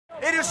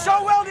It is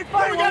so well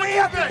defined. What we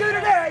have to do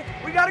today,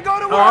 we got to go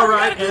to work. All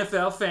right,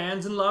 NFL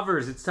fans and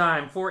lovers, it's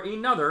time for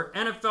another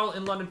NFL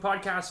in London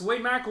podcast.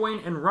 Wade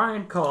McElwain and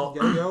Ryan Call.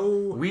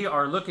 We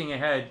are looking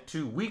ahead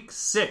to Week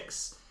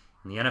 6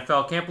 in the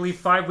NFL. Can't believe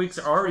 5 weeks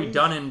are already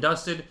done and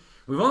dusted.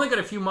 We've only got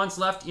a few months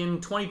left in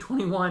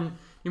 2021.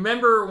 You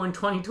remember when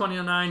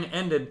 2029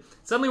 ended?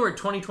 Suddenly we're at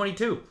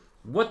 2022.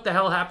 What the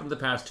hell happened the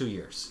past 2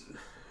 years?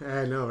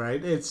 I know,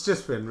 right? It's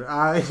just been,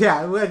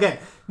 again,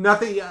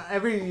 nothing,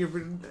 every year,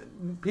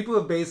 people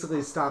have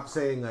basically stopped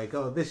saying, like,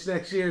 oh, this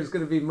next year is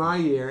going to be my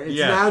year. It's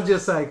now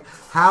just like,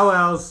 how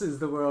else is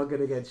the world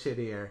going to get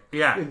shittier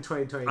in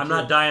 2022? I'm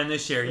not dying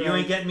this year. You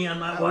ain't getting me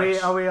on my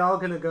watch. Are we all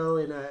going to go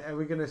are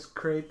we going to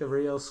create the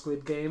real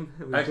Squid Game?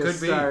 That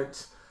could be.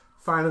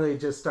 Finally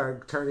just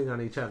start turning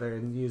on each other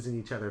and using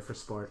each other for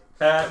sport.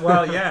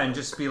 And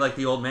just be like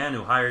the old man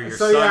who hired your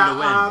son to win.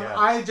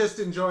 I just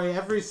enjoy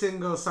every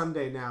single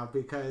Sunday now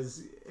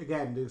because,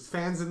 again, there's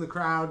fans in the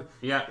crowd.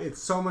 Yeah.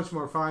 It's so much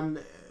more fun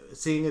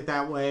seeing it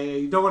that way.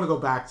 You don't want to go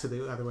back to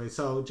the other way,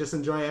 so just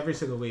enjoy every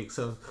single week.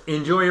 So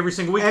enjoy every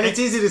single week. And it's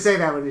easy to say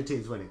that when your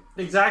team's winning.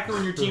 Exactly,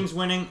 when your team's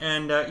winning,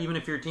 and even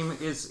if your team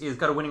is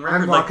got a winning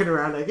record. I'm walking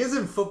around like,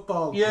 isn't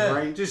football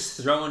great?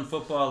 Just throwing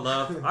football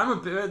love.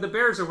 The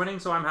Bears are winning,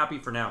 so I'm happy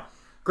for now.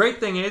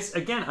 Great thing is,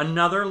 again,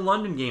 another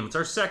London game. It's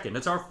our second.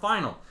 It's our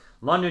final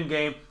London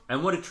game,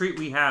 and what a treat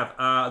we have.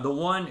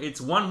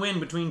 It's one win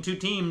between two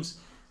teams,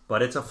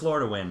 but it's a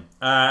Florida win.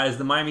 As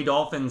the Miami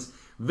Dolphins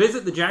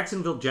visit the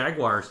Jacksonville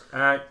Jaguars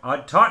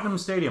at Tottenham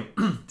Stadium,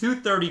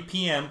 2:30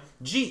 p.m.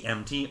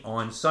 GMT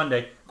on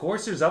Sunday. Of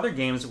course, there's other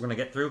games that we're going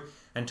to get through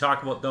and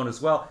talk about those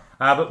as well.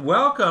 But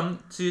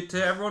welcome to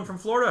everyone from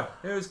Florida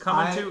who's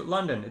coming to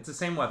London. It's the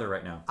same weather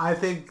right now. I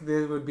think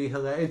it would be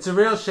hilarious. It's a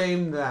real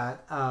shame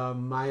that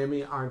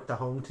Miami aren't the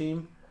home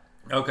team.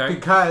 Okay.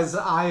 Because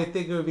I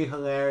think it would be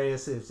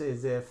hilarious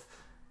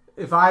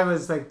if I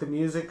was like the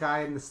music guy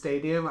in the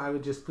stadium, I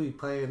would just be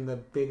playing the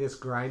biggest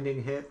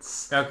grinding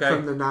hits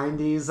from the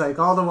 90s, like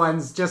all the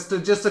ones just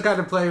to kind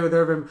of play with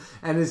Urban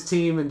and his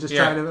team and just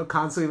try to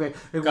constantly make.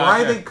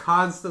 Why they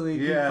constantly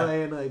keep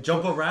playing like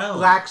Jump Around,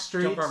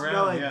 Blackstreet,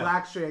 Blackstreet,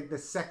 Blackstreet, like the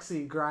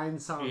sexy grind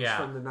songs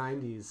from the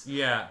 90s,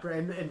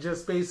 and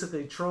just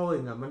basically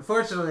trolling them.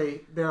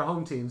 Unfortunately, they're a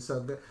home team,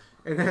 so.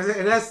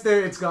 Unless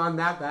it's gone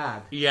that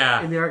bad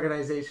in the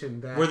organization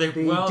that the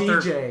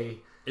DJ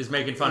is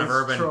making fun of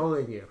Urban.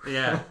 Trolling you.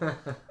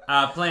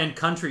 Playing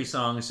country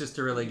songs just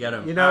to really get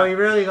him. You know, he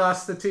really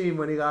lost the team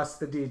when he lost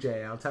the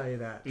DJ, I'll tell you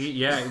that.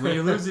 When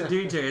you lose the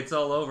DJ, it's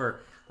all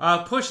over.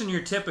 Pushing your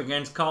tip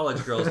against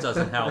college girls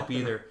doesn't help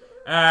either.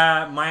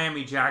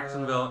 Miami,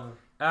 Jacksonville.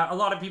 A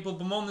lot of people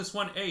bemoan this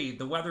one. Hey,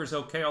 the weather's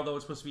okay, although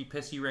it's supposed to be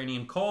pissy, rainy,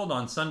 and cold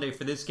on Sunday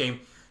for this game.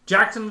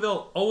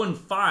 Jacksonville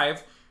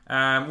 0-5.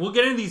 We'll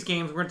get into these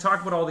games. We're going to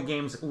talk about all the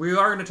games. We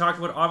are going to talk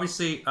about,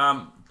 obviously,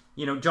 John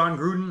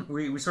Gruden.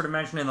 We sort of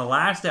mentioned in the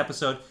last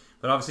episode,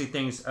 but obviously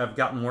things have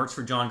gotten worse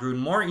for John Gruden.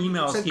 More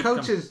emails keep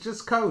coming.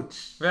 Just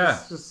coach. Yeah.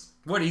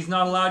 What, he's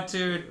not allowed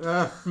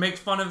to make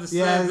fun of the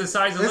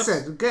size of lips?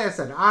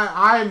 Listen,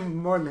 I'm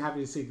more than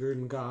happy to see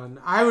Gruden gone.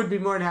 I would be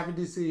more than happy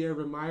to see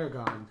Urban Meyer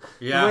gone.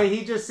 Yeah. The way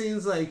he just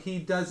seems like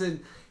he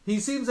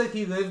seems like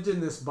he lived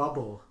in this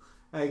bubble.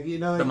 Like, you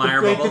know,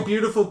 like the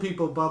beautiful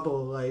people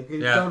bubble. Like, you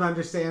don't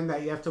understand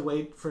that you have to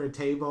wait for a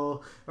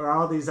table or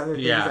all these other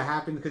things that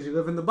happen because you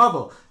live in the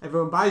bubble.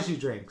 Everyone buys you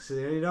drinks.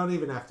 You don't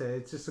even have to.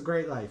 It's just a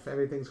great life.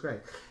 Everything's great.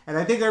 And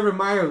I think Urban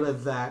Meyer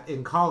lived that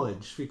in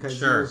college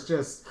because it was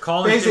just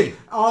basically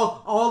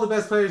all the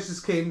best players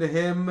just came to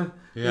him.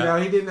 Yeah. You know,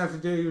 he didn't have to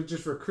do. He was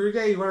just recruit.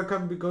 Hey, you want to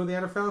come go to the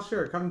NFL?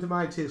 Sure, come to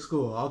my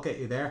school. I'll get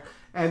you there.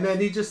 And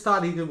then he just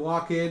thought he could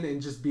walk in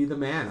and just be the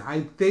man. I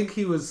think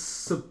he was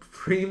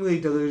supremely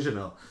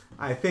delusional.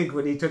 I think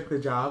when he took the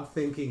job,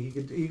 thinking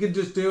he could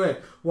just do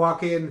it,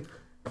 walk in,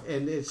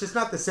 and it's just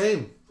not the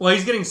same. Well,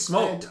 he's getting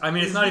smoked.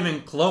 It's not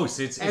even close.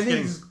 He's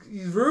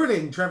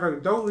ruining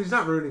Trevor. He's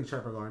not ruining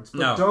Trevor Lawrence.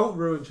 But don't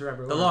ruin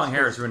Trevor Lawrence. The long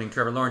hair is ruining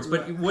Trevor Lawrence.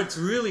 But what's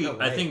really,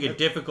 I think, a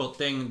difficult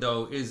thing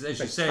though is, as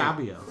you say,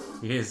 Fabio.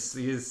 He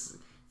is.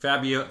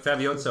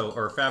 Fabiozzo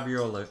or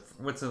Fabiola,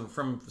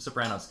 from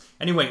Sopranos.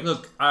 Anyway,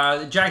 look,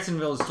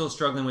 Jacksonville is still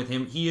struggling with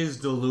him. He is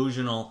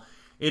delusional.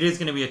 It is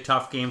going to be a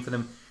tough game for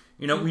them.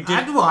 You know,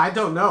 I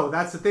don't know.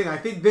 That's the thing. I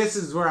think this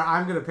is where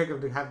I'm going to pick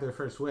them to have their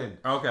first win.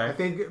 Okay. I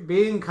think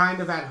being kind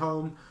of at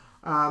home.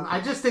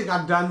 I just think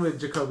I'm done with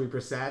Jacoby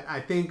Brissett. I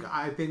think.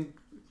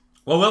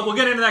 Well, we'll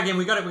get into that game.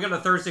 We got a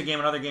Thursday game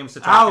and other games to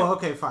talk about. Oh,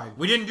 okay, fine.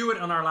 We didn't do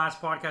it on our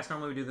last podcast.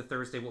 Normally we do the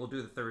Thursday, but we'll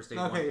do the Thursday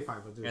one. Okay, fine.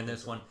 We'll do and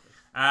this one.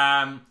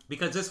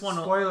 Because this one...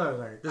 Spoiler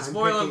alert.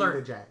 Spoiler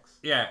alert. The Jags.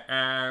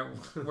 Yeah,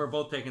 we're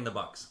both taking the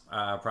Bucks,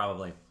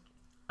 probably,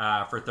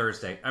 for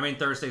Thursday.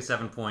 Thursday,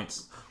 7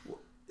 points.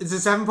 Is it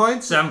 7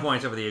 points? 7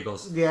 points over the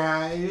Eagles.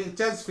 Yeah, it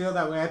does feel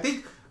that way. I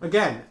think,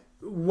 again,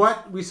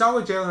 what we saw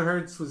what Jalen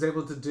Hurts was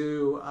able to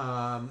do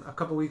a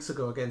couple weeks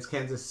ago against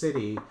Kansas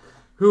City,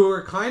 who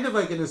were kind of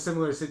like in a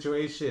similar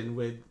situation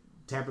with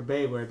Tampa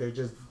Bay, where they're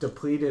just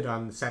depleted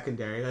on the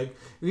secondary. Like,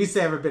 at least they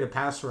have a bit of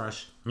pass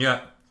rush.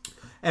 Yeah.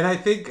 And I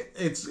think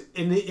it's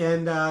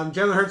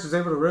Jalen Hurts was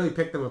able to really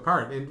pick them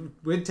apart. And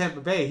with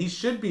Tampa Bay, he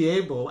should be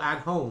able at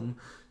home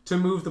to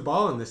move the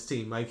ball in this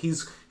team. Like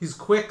he's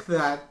quick,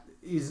 that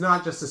he's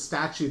not just a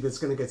statue that's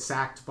going to get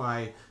sacked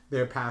by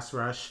their pass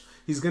rush.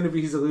 He's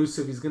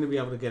elusive. He's going to be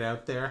able to get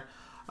out there.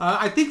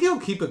 I think he'll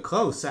keep it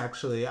close.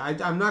 Actually,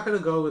 I'm not going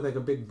to go with like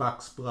a big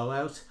Bucks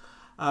blowout.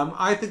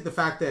 I think the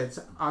fact that it's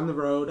on the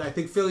road, I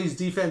think Philly's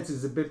defense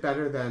is a bit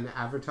better than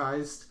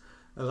advertised.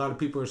 A lot of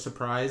people are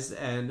surprised,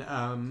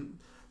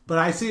 but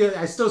I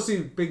still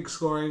see big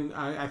scoring.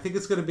 I think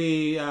it's going to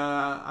be,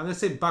 I'm going to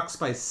say Bucks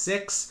by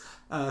 6,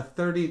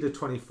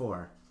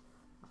 30-24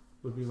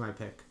 would be my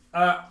pick.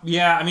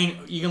 Yeah, I mean,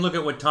 you can look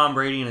at what Tom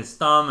Brady and his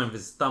thumb, and if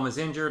his thumb is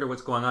injured or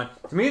what's going on.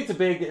 To me, it's a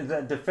big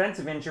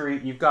defensive injury.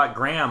 You've got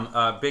Graham,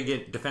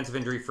 big defensive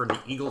injury for the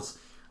Eagles.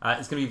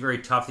 It's going to be very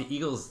tough. The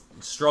Eagles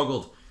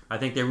struggled. I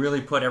think they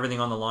really put everything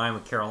on the line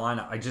with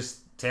Carolina.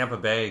 Tampa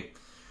Bay,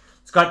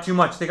 it's got too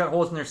much. They got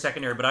holes in their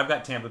secondary, but I've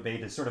got Tampa Bay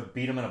to sort of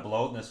beat them in a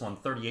blowout in this one,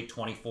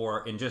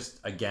 38-24, and just,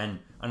 again,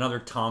 another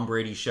Tom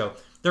Brady show.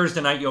 Thursday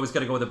night, you always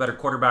got to go with a better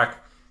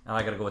quarterback, and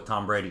I got to go with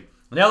Tom Brady.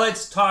 Now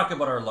let's talk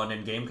about our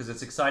London game, because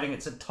it's exciting.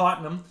 It's at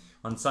Tottenham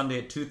on Sunday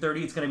at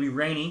 2:30. It's going to be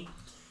rainy.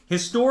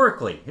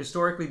 Historically,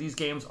 these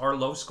games are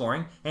low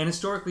scoring, and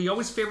historically, you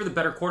always favor the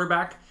better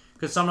quarterback,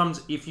 because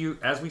sometimes if you,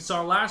 as we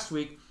saw last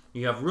week,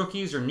 you have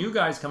rookies or new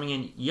guys coming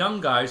in, young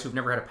guys who've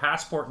never had a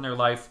passport in their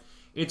life.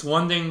 It's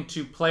one thing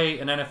to play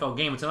an NFL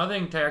game. It's another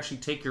thing to actually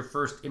take your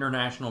first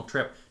international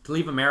trip, to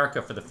leave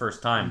America for the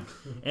first time.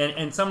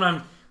 And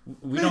sometimes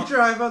they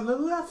drive on the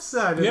left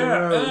side of the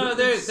road.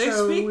 They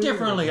speak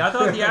differently. I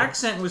thought the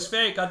accent was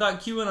fake. I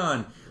thought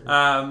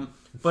QAnon.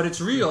 But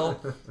it's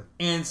real.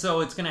 And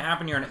so it's going to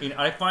happen here. And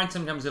I find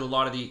sometimes that a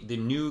lot of the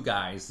new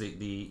guys,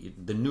 the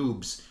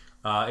noobs,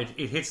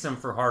 it hits them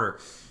for harder.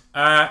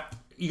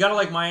 You gotta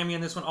like Miami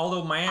in this one,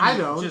 although Miami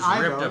just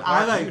ripped apart.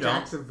 I like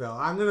Jacksonville.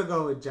 I'm gonna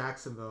go with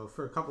Jacksonville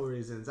for a couple of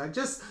reasons. I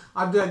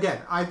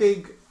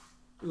think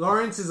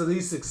Lawrence is at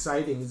least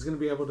exciting. He's gonna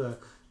be able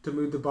to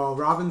move the ball.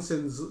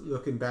 Robinson's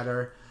looking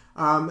better.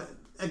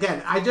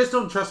 Again, I just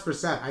don't trust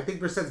Brissett. I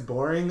think Brissett's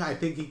boring. I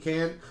think he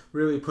can't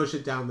really push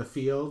it down the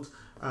field.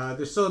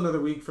 There's still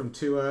another week from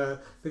Tua.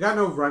 They got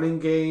no running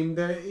game.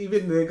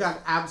 They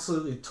got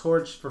absolutely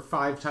torched for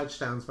 5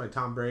 touchdowns by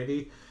Tom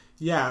Brady.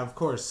 Yeah, of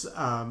course.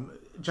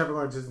 Trevor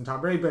Lawrence isn't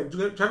Tom Brady, but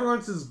Trevor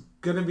Lawrence is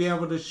going to be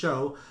able to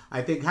show,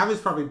 I think, have his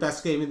probably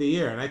best game of the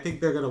year, and I think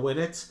they're going to win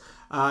it.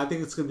 I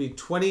think it's going to be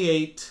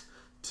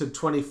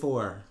 28-24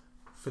 for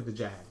the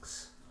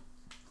Jags.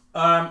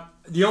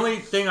 The only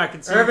thing I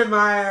can see... Urban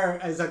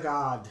Meyer is a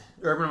god.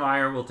 Urban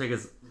Meyer will take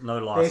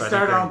another loss. They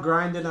start all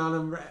grinding on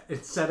him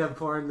instead of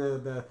pouring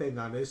the thing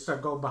on. They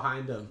start going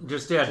behind him.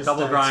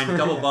 Double grind,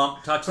 double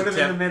bump, touch and tip.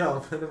 Put him in the middle.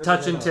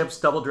 Touch and tips,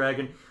 double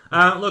dragon.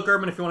 Look,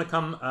 Urban, if you want to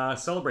come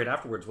celebrate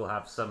afterwards, we'll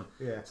have some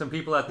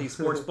people at the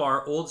sports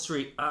bar, Old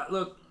Street.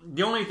 Look,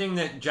 the only thing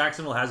that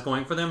Jacksonville has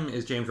going for them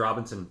is James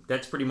Robinson.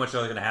 That's pretty much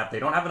all they're going to have. They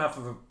don't have enough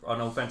of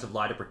an offensive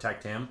line to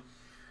protect him.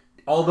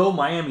 Although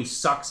Miami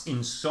sucks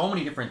in so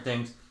many different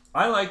things,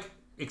 I like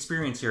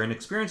experience here, and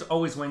experience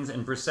always wins,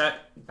 and Brissett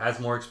has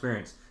more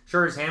experience.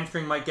 Sure, his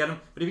hamstring might get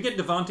him, but if you get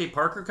Devontae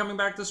Parker coming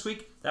back this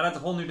week, that adds a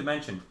whole new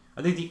dimension.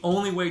 I think the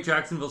only way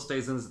Jacksonville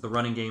stays in is the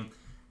running game.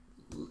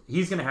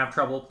 He's going to have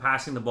trouble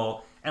passing the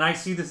ball, and I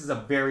see this as a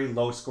very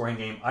low-scoring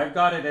game. I've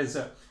got it as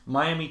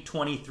Miami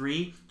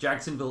 23,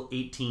 Jacksonville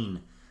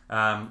 18.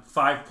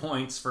 5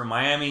 points for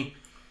Miami.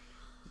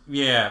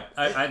 Yeah,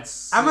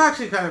 I'm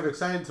actually kind of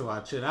excited to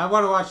watch it. I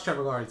want to watch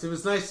Trevor Lawrence. It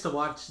was nice to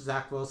watch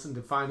Zach Wilson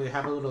to finally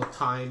have a little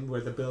time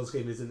where the Bills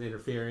game isn't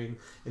interfering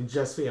and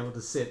just be able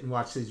to sit and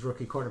watch these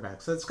rookie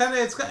quarterbacks. So it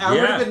would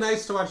have been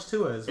nice to watch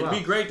Tua as well. It'd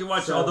be great to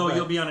watch, although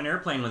you'll be on an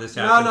airplane when this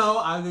happens. No,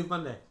 I leave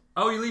Monday.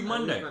 Oh, you leave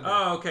Monday.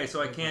 Oh, okay.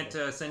 So I can't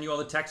send you all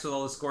the texts with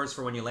all the scores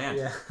for when you land.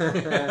 Yeah.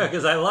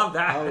 Because I love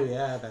that. Oh,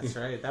 yeah, that's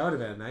right. That would have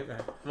been a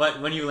nightmare. What,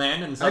 when you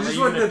land? And I just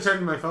wouldn't have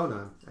turned my phone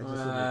on.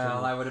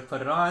 I would have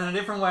put it on in a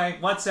different way.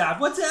 WhatsApp.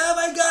 Oh,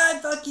 my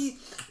God. Fuck you.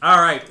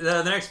 All right.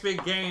 The next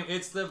big game.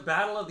 It's the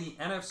Battle of the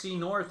NFC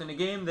North in a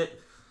game that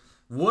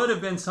would have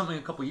been something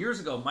a couple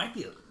years ago. Might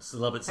be a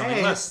little bit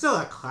something less. It's still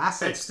a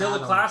classic. It's still a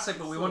classic,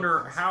 but we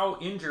wonder how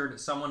injured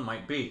someone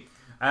might be.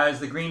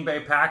 As the Green Bay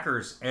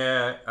Packers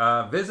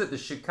visit the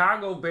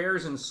Chicago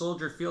Bears in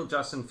Soldier Field.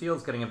 Justin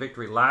Fields getting a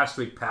victory last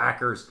week.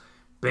 Packers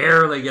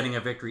barely getting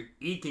a victory,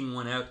 eking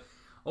one out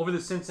over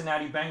the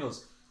Cincinnati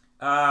Bengals.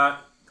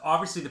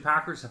 Obviously, the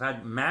Packers have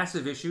had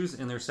massive issues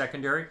in their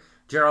secondary.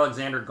 Jaire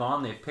Alexander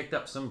gone. They've picked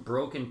up some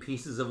broken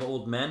pieces of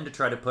old men to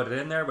try to put it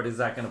in there, but is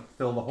that going to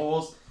fill the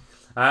holes?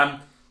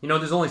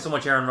 There's only so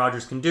much Aaron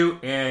Rodgers can do,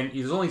 and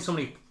there's only so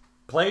many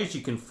plays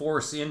you can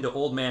force into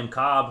old man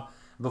Cobb.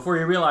 Before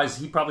you realize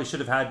he probably should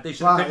have picked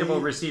up a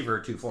receiver or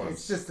two for him.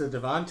 It's just the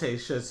Devontae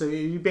show, so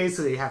you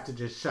basically have to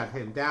just shut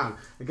him down.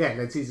 Again,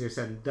 that's easier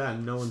said than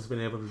done. No one's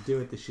been able to do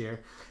it this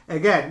year.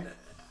 Again,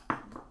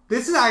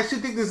 I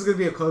actually think this is going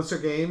to be a closer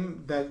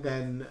game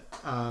than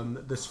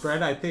the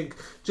spread. I think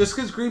just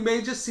because Green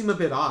Bay just seem a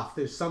bit off.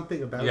 There's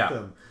something about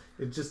them.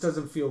 It just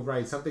doesn't feel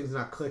right. Something's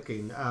not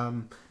clicking.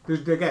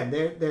 Again,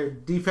 their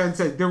defense,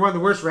 they're one of the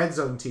worst red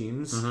zone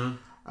teams.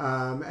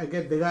 Mm-hmm.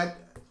 Again, they got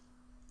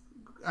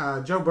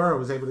Joe Burrow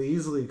was able to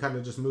easily kind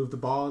of just move the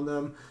ball on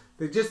them.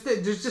 There's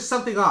just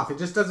something off. It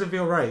just doesn't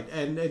feel right.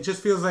 And it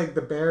just feels like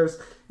the Bears,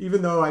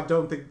 even though I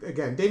don't think,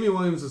 again, Damian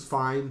Williams was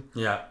fine.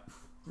 Yeah.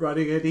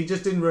 Running it. He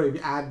just didn't really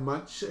add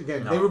much.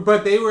 Again, no.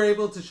 they were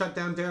able to shut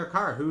down Derek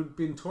Carr, who'd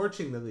been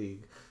torching the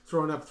league,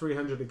 throwing up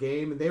 300 a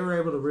game, and they were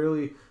able to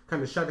really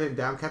kind of shut him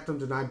down, kept him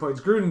to 9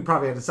 points. Gruden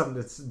probably had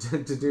something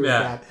to do with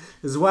that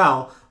as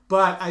well.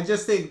 But I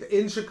just think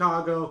in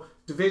Chicago,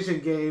 division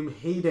game,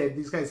 hated.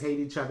 These guys hate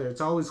each other.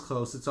 It's always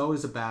close. It's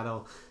always a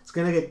battle. It's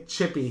going to get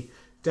chippy.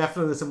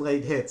 Definitely some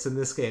late hits in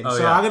this game.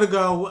 I'm going to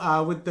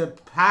go with the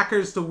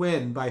Packers to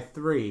win by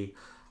 3.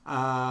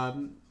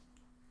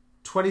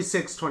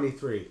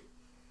 26-23.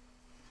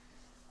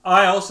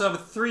 I also have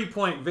a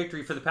 3-point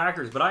victory for the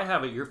Packers, but I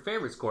have your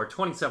favorite score,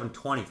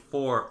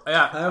 27-24.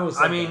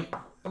 Yeah,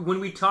 when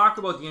we talk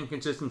about the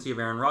inconsistency of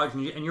Aaron Rodgers,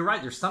 and you're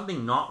right, there's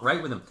something not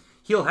right with him.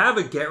 He'll have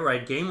a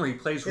get-right game where he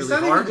plays really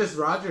hard. It's not even just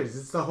Rodgers.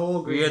 It's the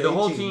whole Green Bay the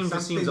whole team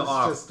just seems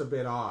off. Just a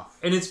bit off.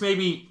 And it's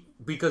maybe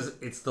because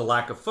it's the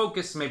lack of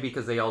focus, maybe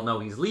because they all know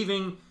he's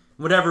leaving,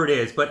 whatever it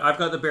is. But I've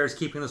got the Bears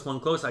keeping this one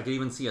close. I could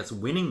even see us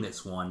winning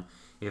this one,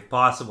 if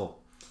possible.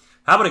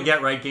 How about a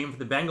get-right game for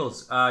the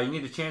Bengals? You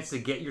need a chance to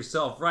get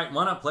yourself right.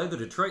 Why not play the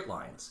Detroit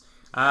Lions?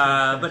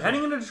 But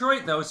heading into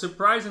Detroit, though,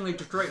 surprisingly,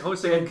 Detroit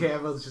hosting... Dan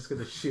Campbell's just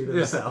going to shoot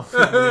himself. He's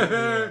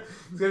going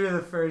to be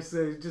the first...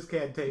 He just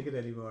can't take it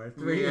anymore.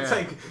 It's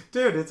like,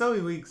 dude, it's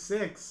only week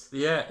 6.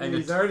 Yeah. And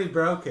he's already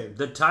broken.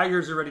 The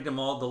Tigers are ready to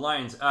maul the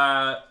Lions.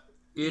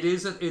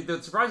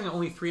 It's surprisingly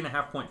only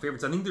 3.5-point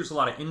favorites. I think there's a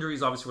lot of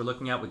injuries, obviously, we're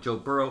looking at with Joe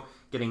Burrow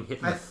getting hit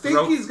in the throat. I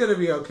think he's going to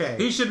be okay.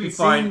 He should be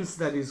fine. Seems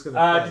that he's going to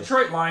play.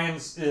 Detroit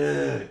Lions,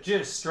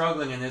 just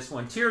struggling in this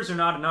one. Tears are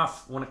not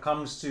enough when it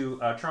comes to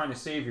trying to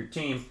save your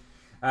team.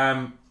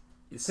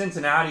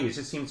 Cincinnati, it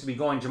just seems to be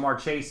going. Jamar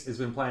Chase has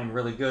been playing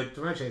really good.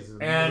 Jamar Chase is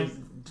amazing.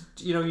 And,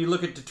 you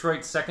look at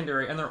Detroit's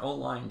secondary and their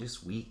O-line,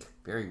 just weak.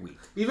 Very weak.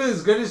 Even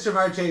as good as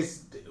Jamar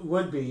Chase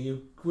would be,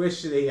 you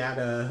wish that he had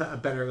a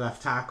better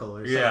left tackle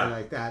or something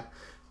like that.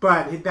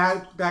 But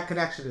that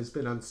connection has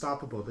been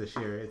unstoppable this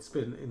year. It's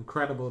been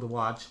incredible to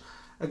watch.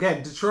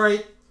 Again,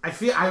 Detroit,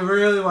 I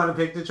really want to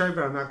pick Detroit,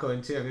 but I'm not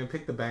going to. I'm going to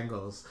pick the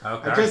Bengals.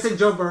 Okay. I just think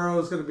Joe Burrow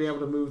is going to be able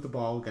to move the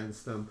ball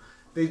against them.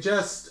 They've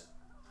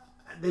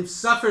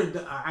suffered.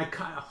 I'm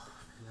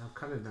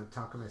kind of not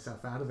talking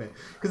myself out of it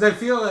because I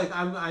feel like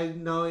I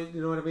know,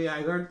 you know what I mean.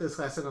 I learned this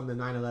lesson on the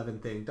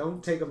 9/11 thing.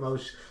 Don't take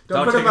emotion.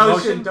 Don't put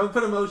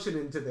emotion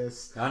into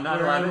this. On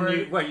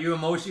 9/11, you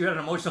had an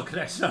emotional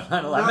connection on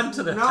 9/11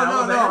 to the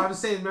Taliban? No. I'm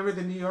saying, remember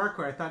the New York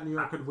where I thought New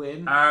York would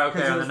win?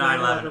 Okay, on the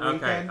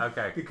 9/11.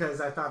 Okay.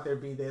 Because I thought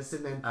there'd be this,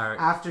 and then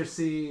after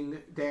seeing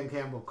Dan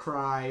Campbell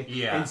cry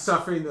and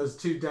suffering those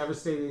two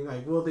devastating,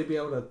 will they be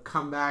able to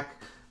come back?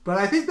 But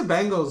I think the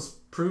Bengals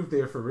proved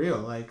they're for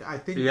real. I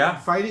think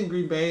fighting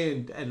Green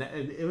Bay and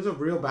it was a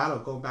real battle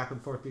going back and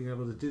forth, being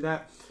able to do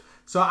that.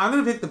 So I'm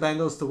going to pick the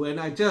Bengals to win.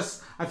 I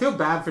feel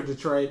bad for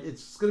Detroit.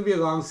 It's going to be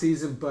a long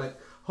season, but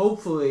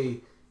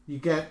hopefully you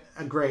get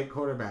a great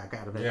quarterback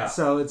out of it. Yeah.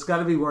 So it's got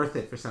to be worth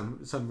it for some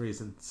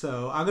reason.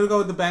 So I'm going to go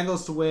with the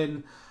Bengals to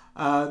win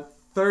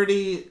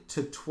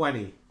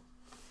 30-20.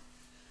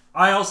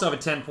 I also have a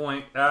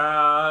 10-point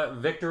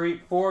victory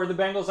for the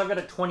Bengals. I've got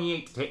a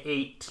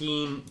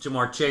 28-18.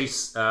 Jamar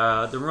Chase,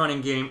 the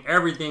running game,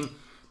 everything.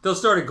 They'll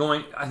start it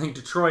going. I think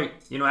Detroit,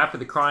 after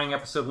the crying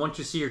episode, once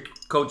you see your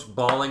coach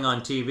bawling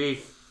on TV,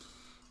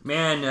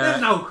 man.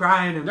 There's no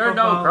crying in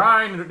football.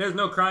 There's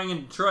no crying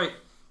in Detroit.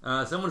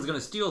 Someone's going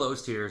to steal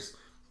those tears.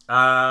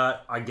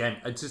 Again,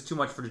 it's just too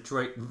much for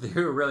Detroit.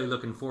 They're really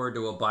looking forward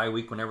to a bye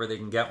week whenever they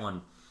can get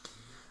one.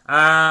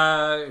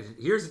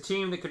 Here's a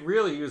team that could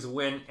really use a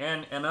win,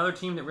 and another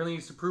team that really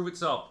needs to prove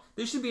itself.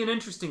 This should be an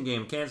interesting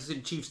game. Kansas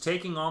City Chiefs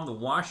taking on the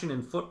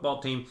Washington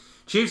football team.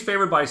 Chiefs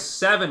favored by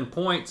 7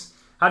 points.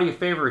 How do you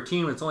favor a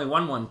team that's only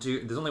won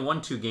 2? There's only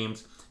won 2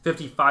 games.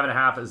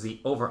 55.5 is the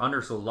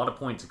over/under, so a lot of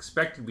points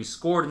expected to be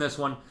scored in this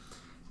one.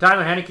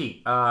 Tyler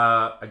Heinicke,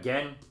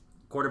 again,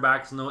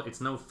 quarterbacks. It's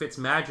no Fitz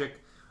magic,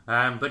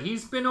 but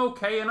he's been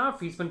okay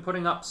enough. He's been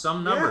putting up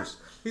some numbers.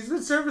 Yeah, he's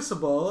been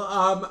serviceable.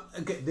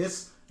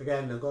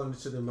 Again, I'm going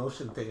to the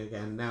emotion thing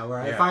again now,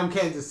 where if I'm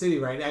Kansas City,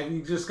 right,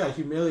 you just got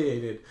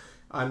humiliated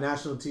on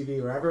national TV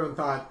where everyone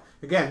thought,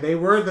 again, they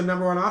were the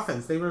number 1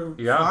 offense. They were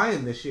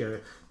flying this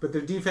year, but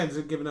their defense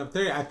had given up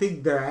 30. I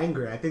think they're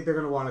angry. I think they're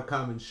going to want to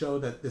come and show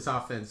that this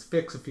offense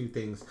fix a few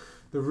things.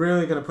 They're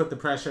really going to put the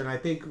pressure, and I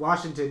think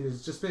Washington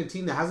has just been a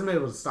team that hasn't been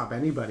able to stop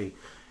anybody.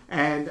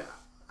 And,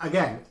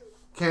 again,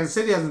 Kansas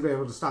City hasn't been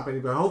able to stop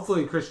anybody.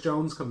 Hopefully Chris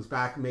Jones comes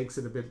back and makes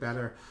it a bit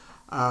better.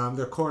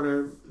 Their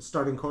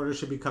starting corner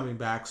should be coming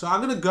back. So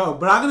I'm going to go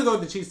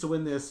with the Chiefs to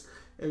win this.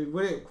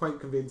 Win it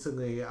quite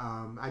convincingly.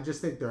 I just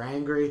think they're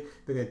angry.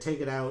 They're going to take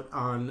it out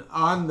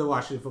on the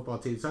Washington football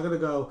team. So I'm going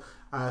to go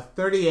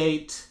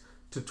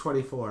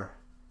 38-24.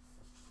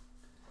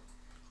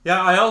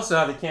 Yeah, I also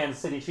have the Kansas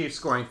City Chiefs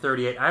scoring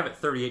 38. I have it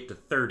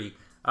 38-30.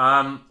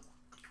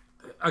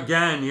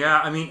 Again, yeah.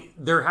 I mean,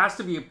 there has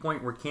to be a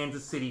point where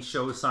Kansas City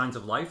shows signs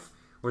of life,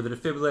 where the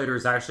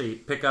defibrillators actually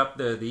pick up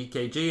the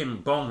EKG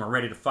and boom, we're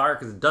ready to fire,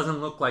 because it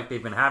doesn't look like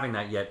they've been having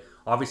that yet.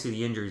 Obviously,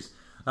 the injuries.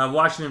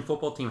 Washington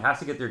football team has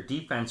to get their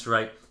defense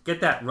right,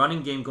 get that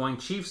running game going.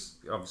 Chiefs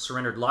have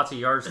surrendered lots of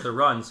yards to the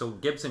run, so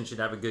Gibson should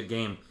have a good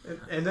game.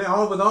 And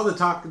with all the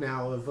talk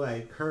now of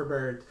like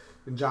Herbert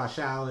and Josh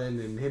Allen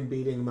and him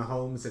beating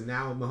Mahomes, and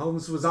now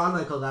Mahomes was on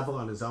like a level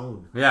on his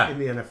own in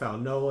the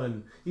NFL. No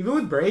one, even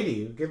with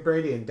Brady, give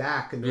Brady and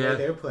Dak and the way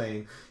they're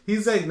playing,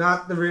 he's like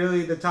not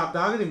really the top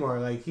dog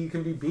anymore. Like he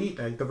can be beat.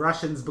 Like the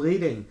Russian's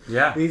bleeding.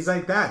 Yeah, he's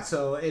like that.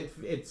 So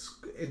it's.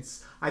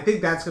 I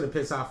think that's going to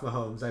piss off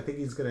Mahomes. I think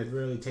he's going to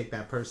really take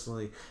that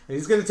personally, and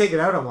he's going to take it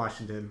out on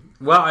Washington.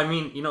 Well, I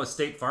mean,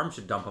 State Farm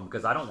should dump him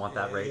because I don't want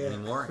that rate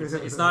anymore.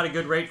 It's not a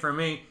good rate for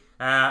me.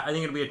 I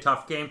think it'll be a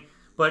tough game.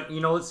 But,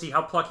 let's see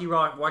how plucky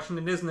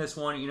Washington is in this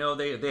one.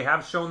 They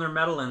have shown their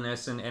mettle in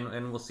this,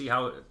 and we'll see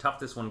how tough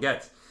this one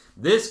gets.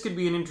 This could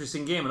be an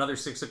interesting game, another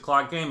 6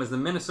 o'clock game, as the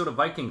Minnesota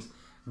Vikings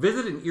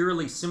visit an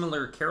eerily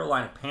similar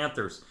Carolina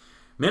Panthers.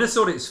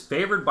 Minnesota is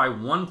favored by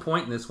 1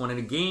 point in this one in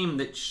a game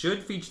that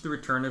should feature the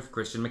return of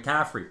Christian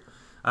McCaffrey.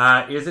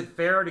 Is it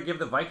fair to give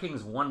the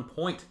Vikings 1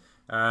 point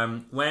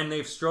when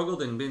they've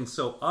struggled and been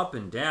so up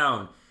and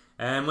down?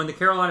 And when the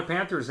Carolina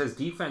Panthers, as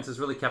defense, has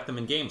really kept them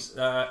in games.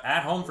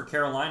 At home for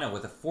Carolina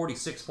with a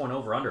 46-point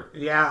over-under.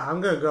 Yeah,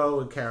 I'm going to go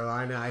with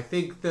Carolina. I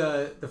think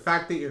the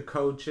fact that your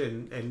coach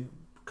and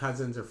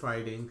Cousins are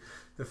fighting,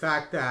 the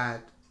fact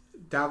that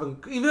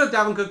even though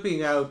Dalvin Cook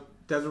being out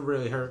doesn't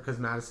really hurt because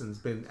Madison's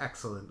been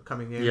excellent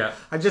coming in. Yeah.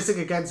 I just think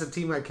against a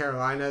team like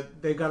Carolina,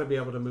 they got to be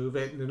able to move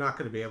it, and they're not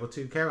going to be able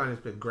to.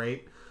 Carolina's been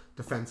great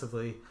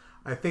defensively.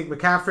 I think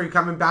McCaffrey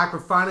coming back, we're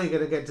finally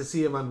going to get to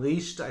see him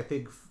unleashed. I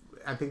think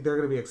they're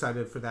going to be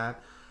excited for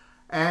that.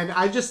 And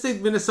I just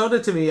think Minnesota,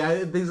 to me,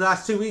 these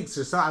last 2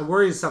 weeks, I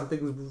worry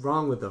something's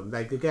wrong with them.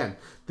 Like, again,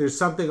 there's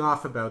something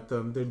off about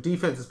them. Their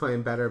defense is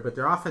playing better, but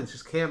their offense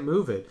just can't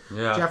move it.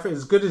 Yeah.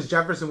 As good as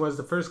Jefferson was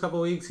the first couple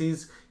of weeks,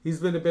 he's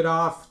been a bit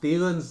off.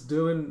 Thielen's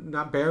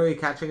not barely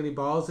catching any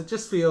balls. It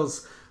just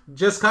feels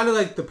just kind of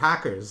like the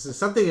Packers. There's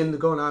something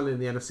going on in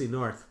the NFC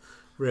North,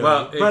 really.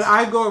 Well, but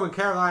I'm going with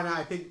Carolina.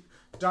 I think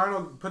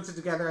Darnold puts it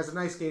together as a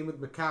nice game with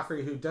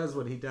McCaffrey, who does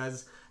what he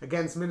does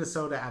against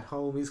Minnesota at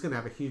home. He's going to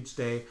have a huge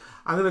day.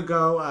 I'm going to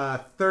go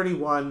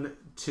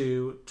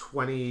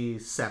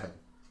 31-27.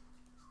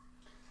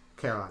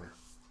 Carolina.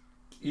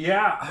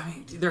 Yeah, I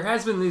mean, there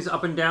has been these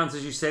up and downs,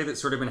 as you say, that's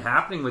sort of been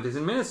happening with this.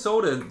 In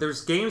Minnesota,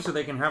 there's games where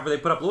they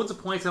put up loads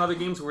of points, and other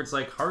games where it's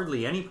like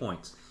hardly any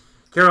points.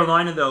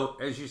 Carolina, though,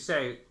 as you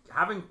say,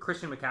 having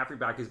Christian McCaffrey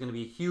back is going to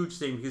be a huge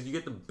thing because you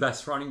get the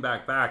best running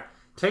back.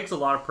 Takes a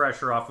lot of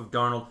pressure off of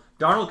Darnold.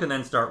 Darnold can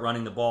then start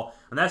running the ball,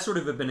 and that's sort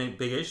of been a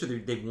big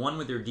issue. They've won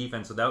with their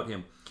defense without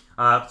him.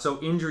 So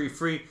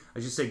injury-free,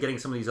 as you say, getting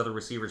some of these other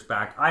receivers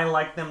back. I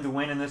like them to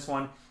win in this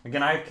one.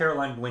 Again, I have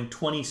Carolina to win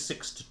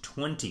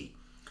 26-20.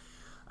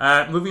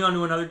 Moving on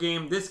to another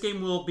game. This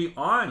game will be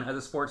on at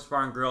the Sports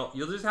Bar and Grill.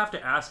 You'll just have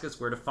to ask us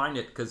where to find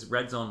it because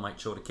Red Zone might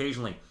show it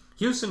occasionally.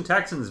 Houston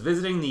Texans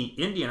visiting the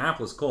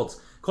Indianapolis Colts.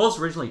 Colts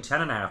originally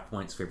 10.5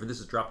 points favored. This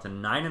is dropped to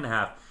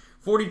 9.5.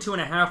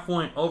 42.5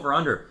 point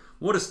over-under.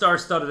 What a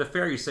star-studded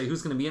affair. You say,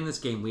 who's going to be in this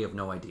game? We have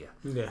no idea.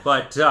 Yeah.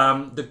 But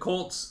the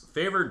Colts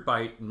favored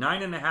by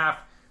 9.5.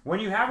 When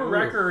you have a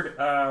record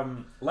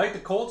like the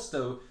Colts,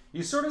 though,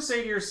 you sort of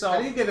say to yourself...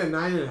 How do you get a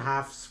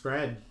 9.5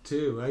 spread,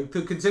 too? Like,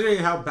 considering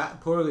how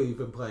poorly you've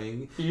been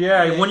playing.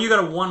 Yeah, when you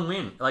got a 1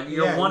 win. Like,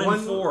 you're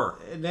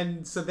 1-4. And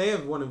then, so they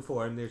have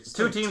 1-4, and there's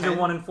two teams 10. Are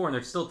 1-4, and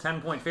they're still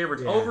 10-point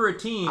favorites over a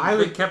team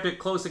that kept it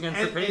close against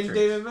the Patriots. And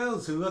David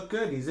Mills, who looked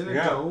good. He's in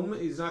a dome.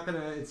 He's not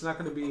gonna... It's not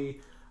going to be...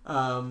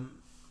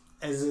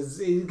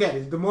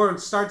 Again, the more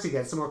starts he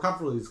gets, the more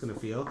comfortable he's going to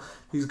feel.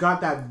 He's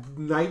got that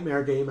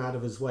nightmare game out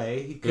of his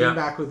way. He came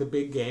back with a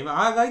big game.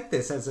 I like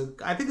this I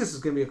think this is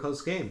going to be a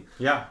close game.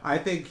 Yeah, I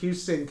think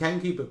Houston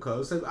can keep it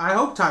close. I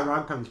hope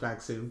Tyrod comes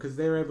back soon because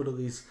they're able to at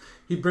least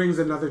he brings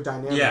another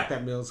dynamic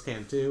that Mills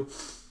can't do.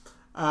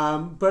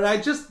 But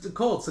the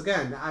Colts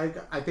again.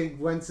 I think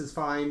Wentz is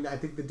fine. I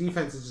think the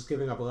defense is just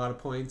giving up a lot of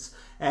points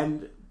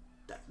and.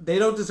 They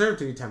don't deserve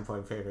to be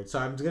 10-point favorites. So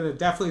I'm going to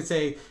definitely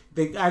say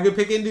I could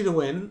pick Indy to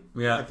win.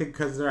 Yeah. I think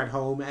because they're at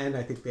home and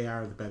I think they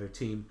are the better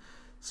team.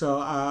 So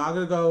I'm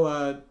going to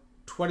go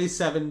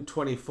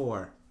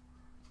 27-24.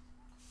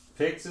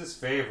 Picks his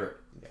favorite.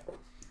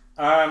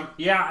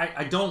 Yeah.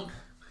 I don't...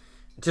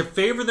 To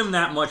favor them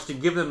that much, to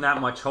give them that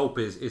much hope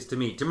is to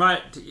me.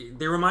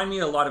 They remind me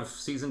a lot of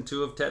season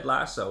 2 of Ted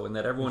Lasso and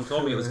that everyone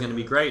told me it was going to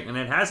be great and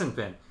it hasn't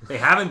been. They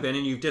haven't been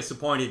and you've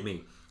disappointed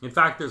me. In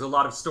fact, there's a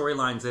lot of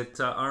storylines that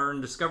are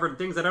undiscovered,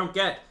 things I don't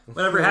get.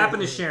 Whatever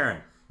happened to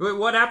Sharon?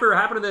 What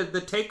happened to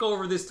the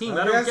takeover of this team?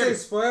 I don't get it.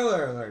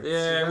 Spoiler alert.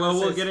 Yeah, well,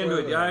 we'll get into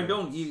it. I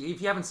don't.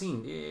 If you haven't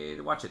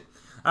seen, watch it.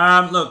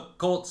 Look,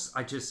 Colts.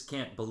 I just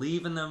can't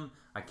believe in them.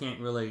 I can't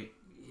really.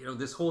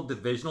 This whole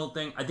divisional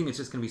thing. I think it's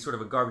just going to be sort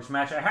of a garbage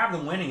match. I have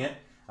them winning it.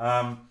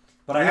 But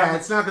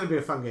it's not going to be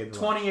a fun game.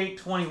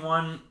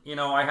 28-21.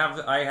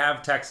 I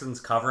have Texans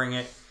covering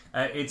it.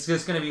 It's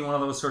just going to be one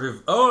of those sort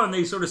of and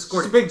they sort of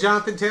scored. It's a big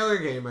Jonathan Taylor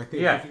game, I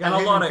think. Yeah, and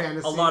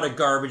a lot of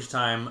garbage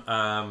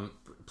time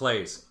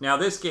plays. Now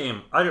this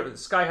game,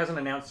 Sky hasn't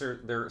announced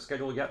their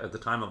schedule yet at the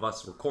time of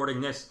us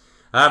recording this,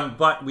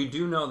 but we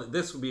do know that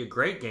this would be a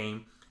great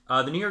game.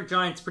 The New York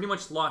Giants pretty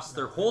much lost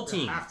their whole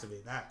team. It have to be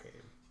that game.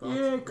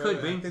 Yeah, it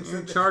could be.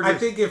 I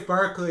think if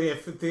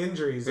the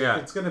injuries, if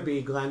it's going to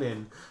be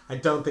Glennon, I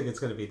don't think it's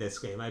going to be this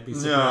game. I'd be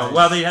surprised. No.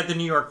 Well, they had the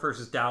New York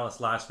versus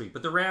Dallas last week,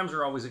 but the Rams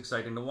are always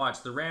exciting to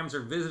watch. The Rams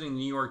are visiting the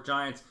New York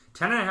Giants.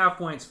 10.5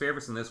 points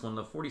favorites in this one.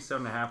 The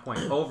 47.5 point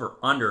over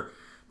under.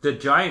 The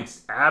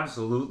Giants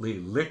absolutely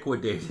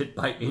liquidated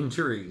by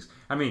injuries.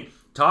 I mean,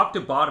 top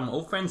to bottom,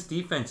 offense,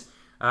 defense,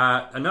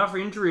 enough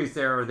injuries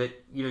there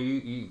that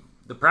you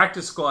the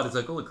practice squad is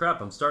like, holy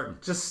crap, I'm starting.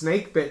 Just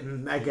snake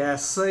bitten, I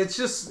guess. So it's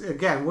just,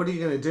 again, what are you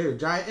going to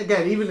do?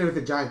 Again, even with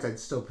the Giants, I'd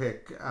still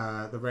pick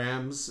the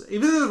Rams.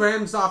 Even though the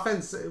Rams'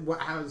 offense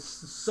was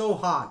so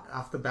hot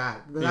off the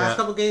bat. The last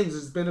couple games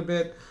has been a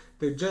bit...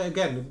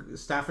 Again,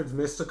 Stafford's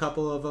missed a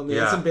couple of them. He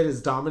hasn't been as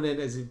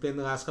dominant as he's been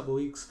the last couple of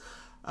weeks.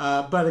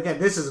 But again,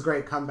 this is a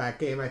great comeback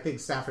game. I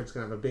think Stafford's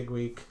going to have a big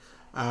week.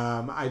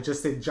 I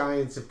just think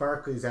Giants, if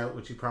Barkley's out,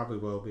 which he probably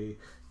will be,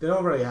 they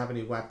don't really have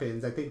any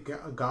weapons. I think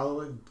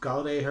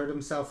Galladay hurt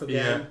himself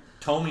again. Yeah,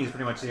 Tony's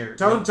pretty much here.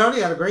 Tony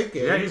had a great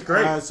game. Yeah, he's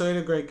great. So he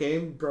had a great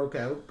game, broke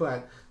out.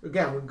 But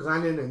again, with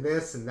Glennon and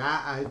this and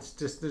that, it's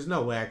just there's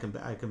no way I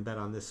can bet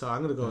on this. So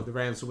I'm going to go with the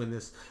Rams to win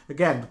this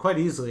again quite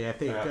easily. I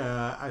think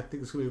I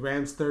think it's going to be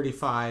Rams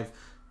 35,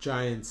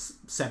 Giants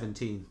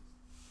 17.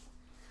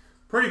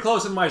 Pretty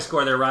close in my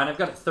score there, Ryan. I've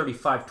got it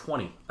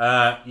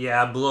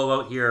 35-20.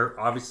 Blowout here.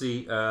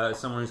 Obviously,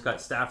 someone who's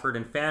got Stafford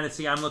in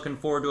fantasy. I'm looking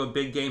forward to a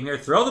big game here.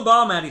 Throw the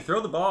ball, Matty.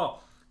 Throw the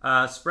ball.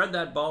 Spread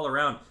that ball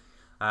around.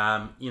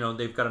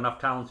 They've got enough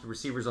talented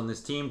receivers on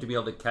this team to be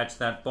able to catch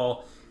that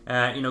ball.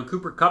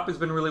 Cooper Kupp has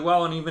been really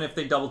well, and even if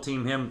they double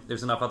team him,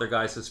 there's enough other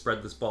guys to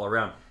spread this ball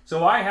around.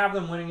 So I have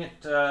them winning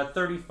it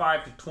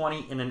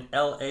 35-20 in an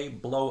LA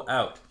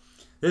blowout.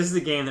 This is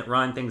the game that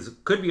Ryan thinks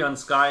could be on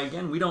Sky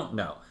again. We don't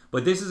know.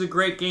 But this is a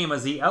great game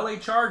as the LA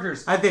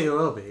Chargers, I think it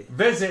will be,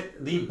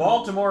 visit the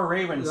Baltimore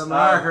Ravens.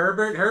 Lamar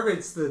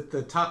Herbert's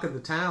the talk of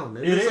the town.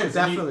 This will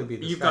definitely be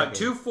the You've got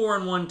two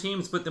 4-1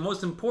 teams, but the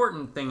most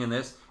important thing in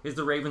this is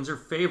the Ravens are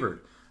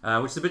favored,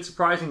 which is a bit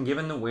surprising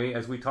given the way,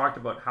 as we talked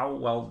about, how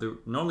well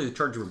not only the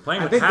Chargers were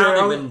playing, but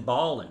how they've been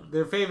balling.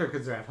 They're favored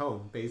because they're at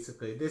home,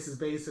 basically. This is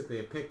basically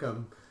a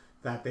pick-em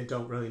that they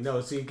don't really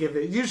know. So you give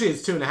it, usually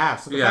it's 2.5.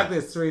 So the fact that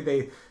it's 3,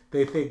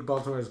 they think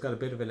Baltimore's got a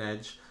bit of an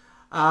edge.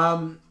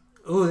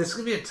 This is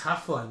going to be a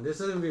tough one.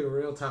 This is going to be a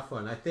real tough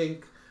one. I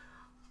think,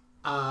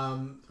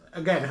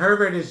 again,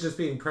 Herbert is just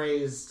being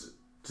praised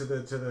to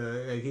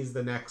the he's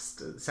the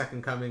next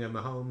second coming of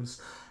Mahomes.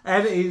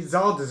 And he's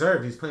all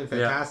deserved. He's playing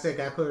fantastic.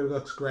 Eckler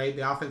looks great.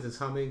 The offense is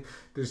humming.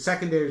 Their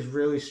secondary is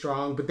really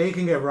strong, but they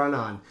can get run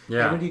on.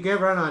 Yeah. And when you get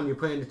run on, you're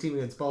playing a team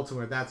against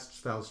Baltimore. That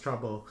spells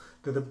trouble.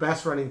 They're the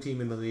best running team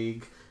in the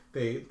league.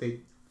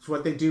 It's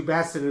what they do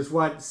best, and it's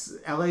what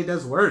LA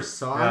does worse.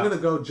 So I'm going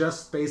to go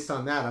just based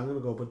on that. I'm going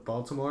to go with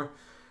Baltimore.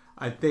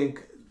 I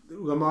think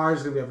Lamar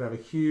is going to be able to have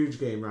a huge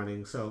game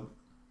running. So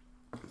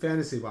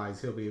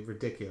fantasy-wise, he'll be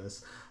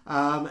ridiculous.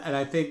 And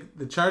I think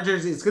the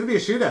Chargers, it's going to be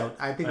a shootout.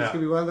 I think it's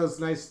going to be one of those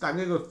nice... I'm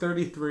going to go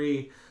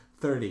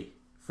 33-30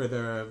 for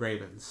the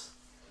Ravens.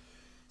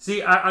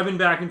 See, I've been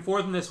back and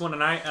forth in this one,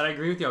 and I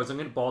agree with you. I was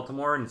looking at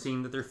Baltimore and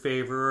seeing that they're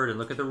favored and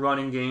look at the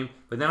running game.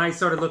 But then I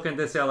started looking at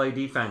this LA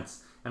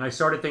defense. And I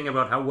started thinking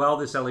about how well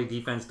this LA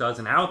defense does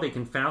and how they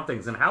confound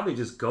things and how they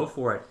just go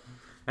for it.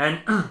 And,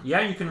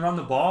 you can run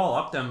the ball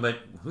up them, but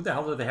who the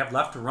hell do they have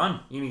left to run?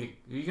 You're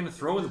going to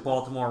throw the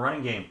Baltimore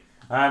running game.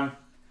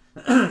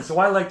 So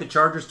I like the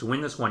Chargers to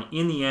win this one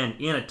in the end,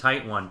 in a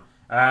tight one.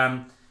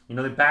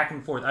 They're back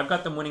and forth. I've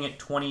got them winning at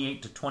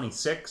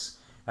 28-26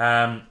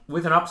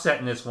 with an upset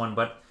in this one,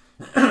 but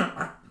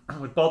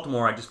with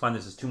Baltimore, I just find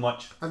this is too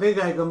much. I think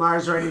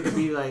Lamar's ready to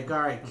be like, all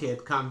right,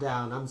 kid, calm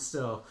down.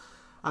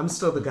 I'm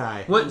still the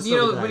guy. Well, when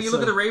you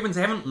look at the Ravens,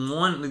 they haven't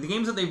won the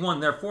games that they've won.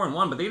 They're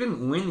 4-1, but they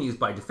didn't win these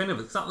by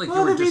definitive. It's not like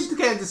they beat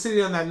Kansas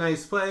City on that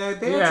nice play.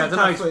 They had some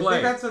tough plays.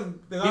 They got some.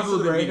 They lost to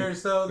the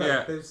Raiders though.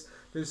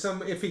 There's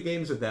some iffy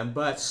games with them,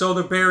 but so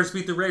the Bears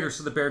beat the Raiders,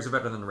 so the Bears are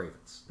better than the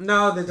Ravens.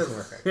 No, that doesn't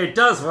work. It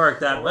does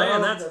work that way,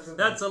 and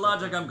that's the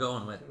logic I'm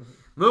going with.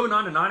 Moving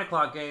on to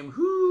 9:00 game.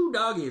 Whoo,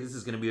 doggy! This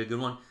is going to be a good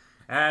one.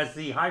 As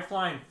the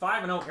high-flying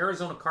 5-0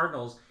 Arizona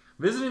Cardinals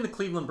visiting the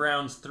Cleveland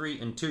Browns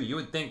 3-2. You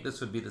would think this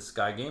would be the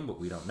Sky game, but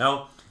we don't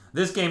know.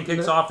 This game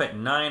kicks off at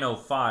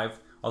 9:05.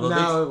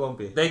 Although it won't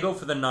be. They go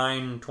for the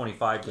 9:25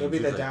 games. It'll be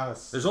the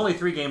Dallas. There's only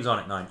 3 games on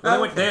at 9.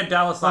 They had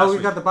Dallas last week.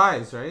 We got the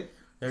buys, right?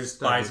 There's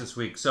buys this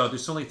week. So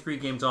there's only 3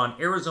 games on.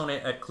 Arizona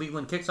at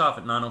Cleveland kicks off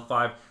at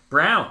 9:05.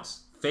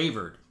 Browns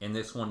favored in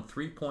this one,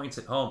 3 points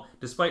at home.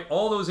 Despite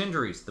all those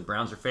injuries, the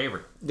Browns are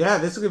favored. Yeah,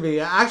 this is going to be...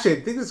 Actually,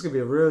 I think this is going to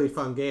be a really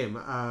fun game.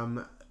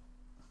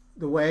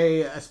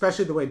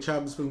 especially the way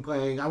Chubb's been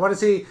playing. I want to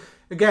see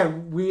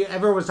again.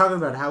 Everyone was talking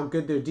about how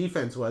good their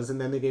defense was,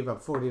 and then they gave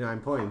up 49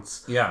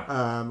 points.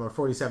 Yeah. Or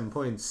 47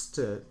 points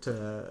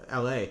to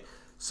LA.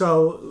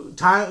 So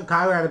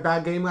Kyler had a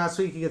bad game last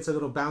week. He gets a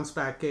little bounce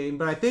back game,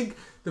 but I think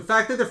the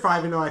fact that they're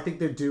 5-0, I think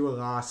they're due a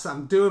loss.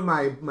 I'm doing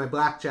my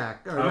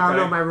blackjack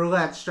my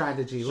roulette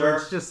strategy. Sure. Where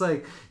it's just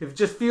like it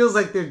just feels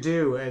like they're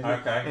due, and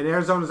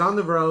Arizona's on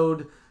the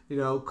road.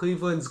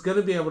 Cleveland's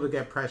gonna be able to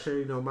get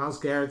pressure. Myles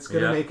Garrett's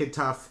gonna make it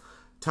tough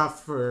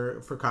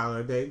for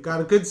Kyler. They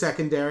got a good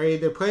secondary.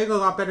 They're playing a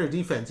lot better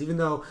defense, even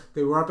though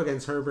they were up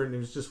against Herbert, and it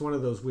was just one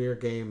of those weird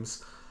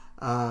games.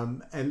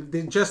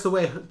 Just the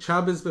way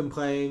Chubb has been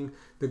playing,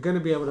 they're going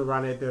to be able to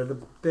run it.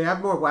 They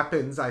have more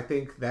weapons, I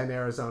think, than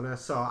Arizona.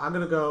 So I'm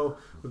going to go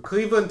with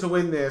Cleveland to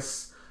win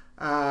this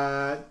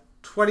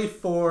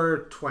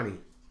 24-20.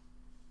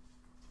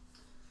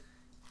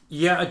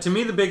 Yeah, to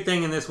me the big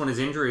thing in this one is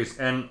injuries.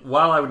 And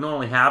while I would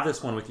normally have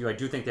this one with you, I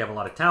do think they have a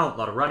lot of talent, a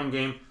lot of running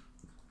game.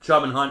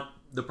 Chubb and Hunt.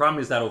 The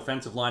problem is that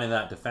offensive line and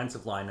that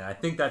defensive line. And I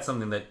think that's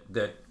something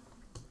that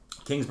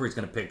Kingsbury's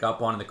going to pick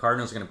up on and the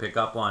Cardinals are going to pick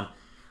up on.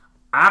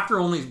 After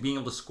only being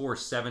able to score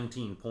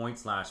 17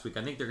 points last week,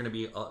 I think they're going to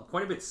be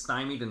quite a bit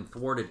stymied and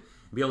thwarted and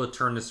be able to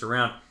turn this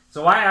around.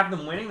 So I have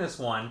them winning this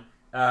one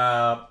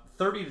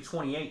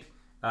 30-28,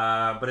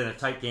 but in a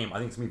tight game. I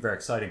think it's going to be very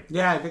exciting.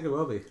 Yeah, I think it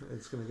will be.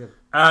 It's going to be good.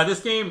 This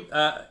game,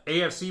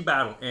 AFC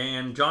battle,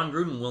 and John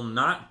Gruden will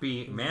not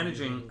be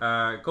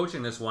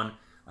coaching this one.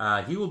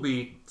 He will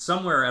be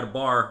somewhere at a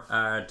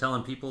bar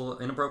telling people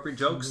inappropriate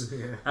jokes.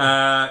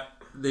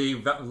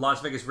 The Las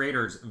Vegas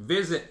Raiders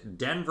visit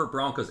Denver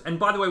Broncos. And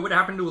by the way, what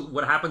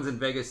happens in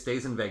Vegas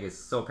stays in Vegas.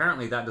 So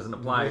apparently that doesn't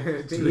apply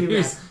to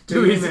his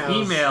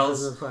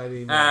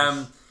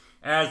emails.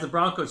 As the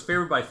Broncos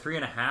favored by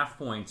 3.5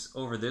 points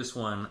over this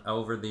one,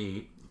 over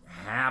the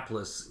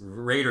hapless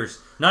Raiders.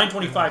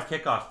 9:25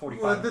 kickoff,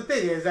 45. Well, the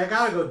thing is, I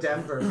gotta go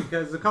Denver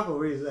because a couple of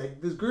reasons.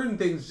 Like this Gruden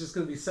thing is just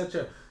gonna be such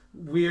a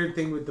weird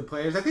thing with the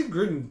players. I think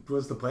Gruden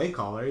was the play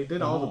caller. He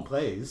did all the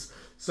plays.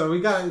 So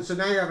now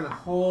you're having a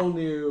whole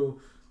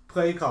new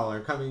play caller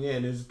coming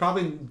in. Who's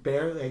probably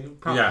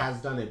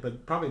has done it,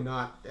 but probably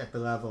not at the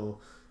level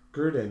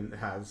Gruden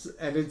has.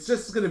 And it's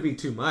just going to be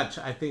too much.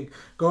 I think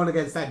going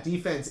against that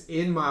defense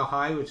in Mile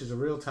High, which is a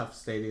real tough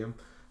stadium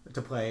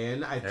to play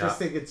in, I just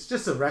think it's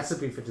just a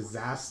recipe for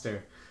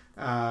disaster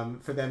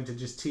for them to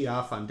just tee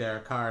off on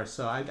Derek Carr.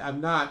 So I'm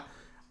not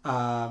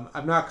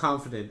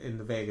confident in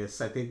the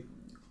Vegas. I think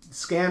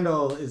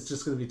scandal is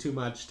just going to be too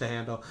much to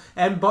handle.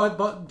 And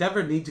but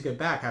Denver need to get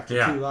back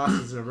after 2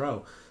 losses in a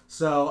row.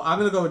 So I'm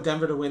going to go with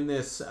Denver to win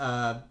this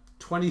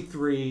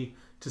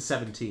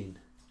 23-17.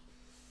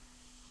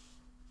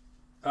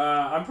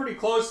 I'm pretty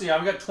close. Yeah,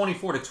 I've got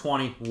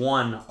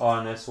 24-21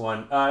 on this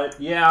one.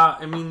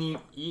 I mean,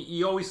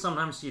 you always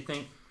sometimes you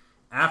think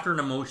after an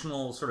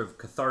emotional sort of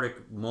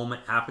cathartic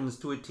moment happens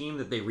to a team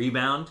that they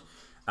rebound.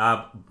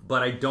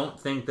 But I don't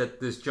think that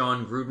this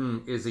John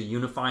Gruden is a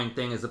unifying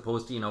thing as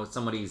opposed to,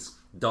 somebody's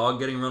dog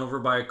getting run over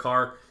by a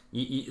car.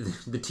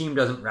 The team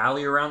doesn't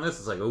rally around this.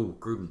 It's like, oh,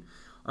 Gruden.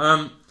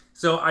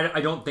 So I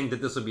don't think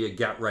that this will be a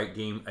get-right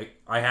game.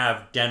 I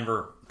have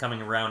Denver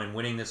coming around and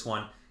winning this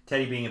one.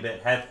 Teddy being a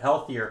bit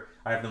healthier,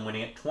 I have them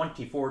winning at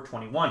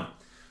 24-21.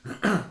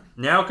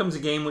 Now comes a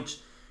game which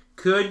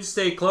could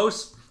stay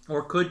close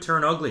or could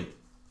turn ugly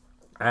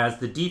as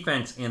the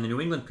defense and the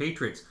New England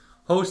Patriots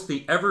host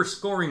the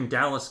ever-scoring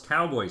Dallas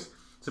Cowboys.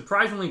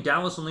 Surprisingly,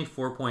 Dallas only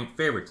 4-point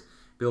favorites.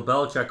 Bill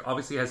Belichick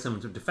obviously has some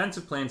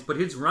defensive plans, but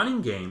his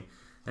running game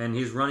and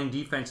his running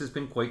defense has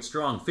been quite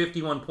strong.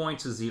 51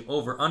 points is the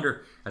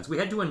over-under as we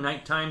head to a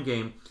nighttime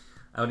game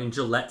out in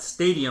Gillette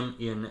Stadium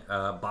in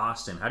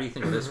Boston. How do you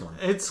think of this one?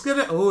 It's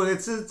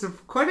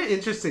quite an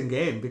interesting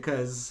game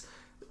because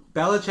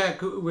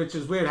Belichick, which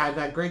is weird, had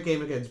that great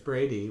game against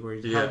Brady where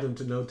he held them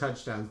to no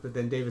touchdowns, but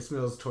then Davis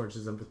Mills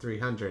torches them for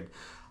 300.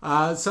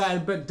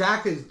 But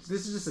Dak this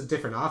is just a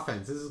different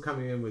offense. This is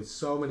coming in with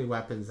so many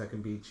weapons that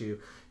can beat you.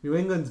 New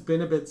England's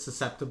been a bit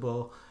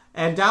susceptible,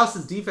 and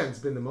Dallas's defense has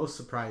been the most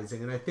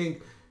surprising. And I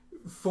think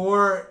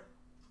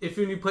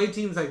when you play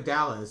teams like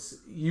Dallas,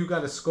 you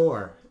got to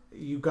score.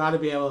 You got to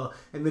be able,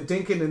 and the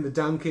dinking and the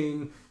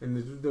dunking and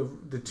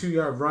the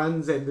 2-yard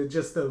runs and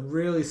the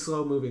really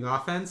slow moving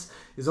offense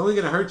is only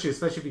going to hurt you,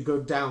 especially if you go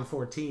down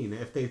 14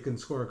 if they can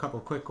score a couple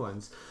quick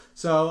ones.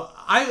 So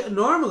I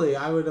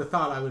would have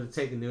thought I would have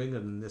taken New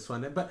England in this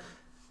one, but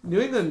New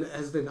England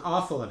has been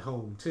awful at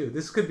home too.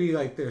 This could be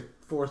like their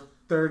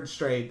third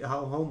straight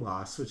home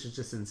loss, which is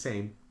just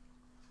insane.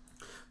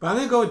 But I'm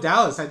going to go with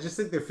Dallas. I just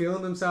think they're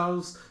feeling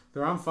themselves.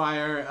 They're on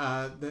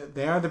fire.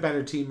 They are the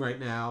better team right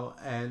now,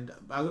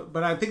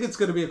 but I think it's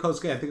going to be a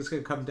close game. I think it's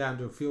going to come down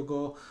to a field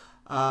goal.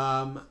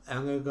 I'm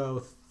going to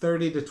go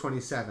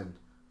 30-27.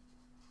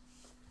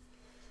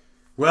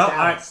 Well,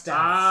 I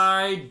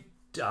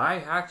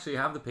actually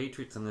have the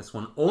Patriots in this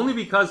one only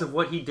because of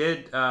what he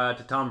did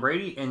to Tom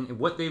Brady and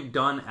what they've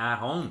done at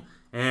home.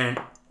 And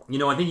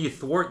I think you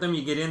thwart them.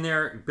 You get in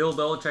there. Bill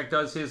Belichick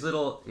does his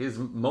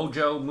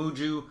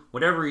mojo,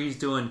 whatever he's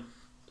doing.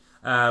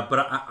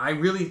 But I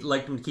really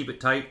like them to keep it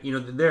tight. You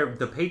know,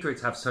 the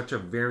Patriots have such a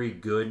very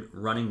good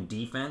running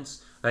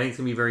defense. I think it's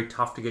going to be very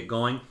tough to get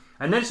going.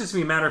 And then it's just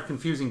going to be a matter of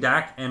confusing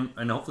Dak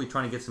and hopefully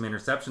trying to get some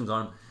interceptions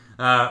on him.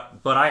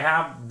 But I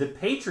have the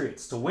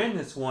Patriots to win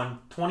this one,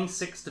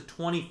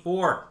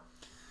 26-24.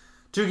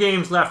 2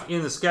 games left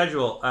in the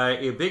schedule.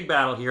 A big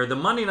battle here. The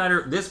Monday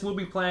Nighter, this will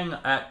be playing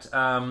at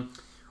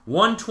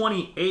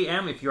 1:20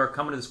 a.m. if you are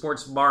coming to the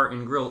Sports Bar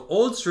and Grill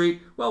Old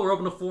Street. Well, we're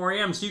open to 4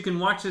 a.m. so you can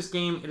watch this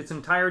game in its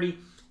entirety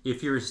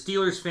if you're a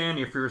Steelers fan,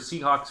 if you're a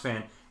Seahawks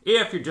fan,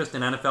 if you're just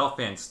an NFL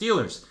fan.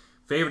 Steelers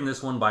favored in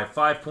this one by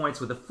 5 points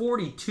with a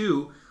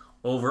 42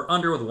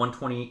 over-under with a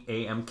 1:20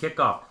 a.m.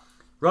 kickoff.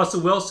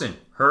 Russell Wilson,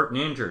 hurt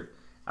and injured.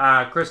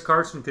 Chris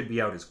Carson could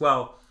be out as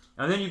well.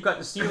 And then you've got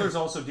the Steelers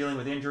also dealing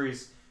with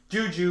injuries.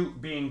 Juju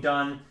being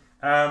done.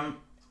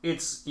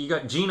 You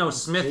got Geno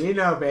Smith.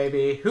 Geno,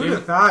 baby. Who'd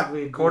have thought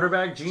we'd...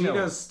 Quarterback Geno.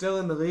 Geno's still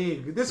in the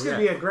league. This could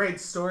be a great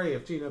story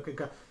if Geno could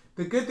come.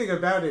 The good thing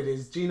about it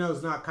is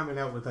Geno's not coming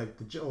out with like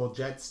the old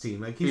Jets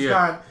team. Like he's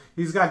got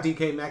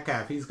DK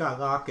Metcalf. He's got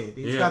Lockett.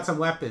 He's got some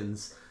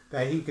weapons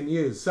that he can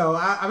use. So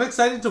I'm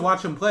excited to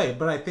watch him play.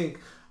 But I think,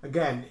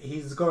 again,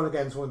 he's going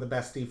against one of the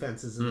best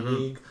defenses in the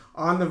league.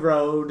 On the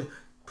road,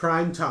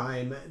 prime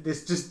time.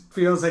 This just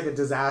feels like a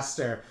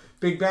disaster.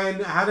 Big Ben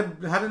had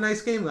a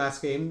nice game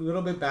last game, a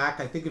little bit back.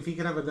 I think if he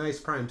can have a nice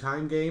prime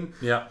time game,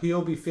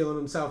 he'll be feeling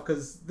himself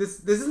because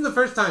this isn't the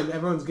first time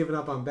everyone's given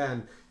up on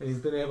Ben and he's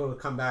been able to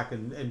come back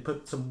and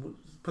put some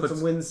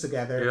wins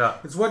together. Yeah.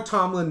 It's what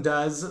Tomlin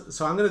does.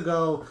 So I'm gonna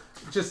go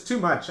just too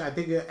much. I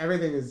think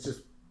everything is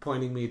just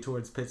pointing me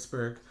towards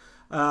Pittsburgh.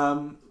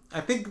 I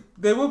think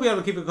they will be able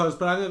to keep it close,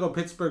 but I'm gonna go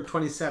Pittsburgh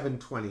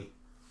 27-20.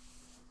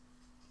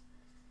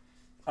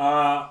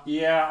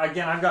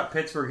 Again, I've got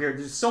Pittsburgh here.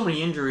 There's so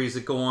many injuries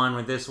that go on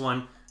with this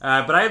one.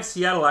 But I have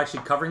Seattle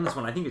actually covering this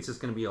one. I think it's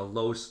just going to be a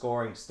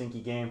low-scoring,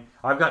 stinky game.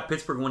 I've got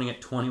Pittsburgh winning at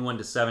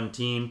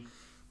 21-17.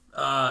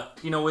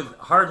 With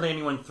hardly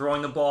anyone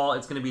throwing the ball,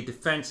 it's going to be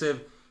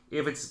defensive.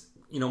 If it's,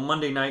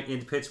 Monday night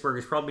in Pittsburgh,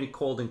 it's probably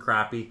cold and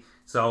crappy.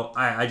 So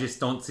I just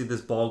don't see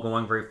this ball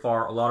going very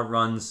far. A lot of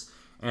runs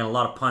and a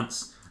lot of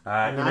punts.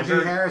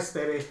 Najee Harris,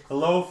 baby. A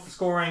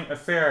low-scoring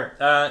affair.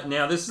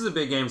 Now, this is a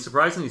big game.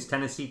 Surprisingly, these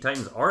Tennessee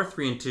Titans are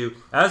 3-2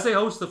 as they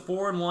host the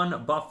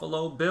 4-1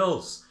 Buffalo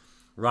Bills.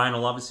 Ryan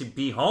will obviously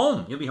be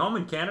home. You'll be home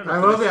in Canada. I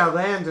will be. I'll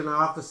land and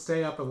I'll have to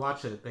stay up and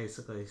watch it,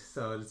 basically.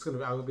 So it's gonna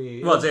be. I'll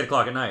be. Well, it's 8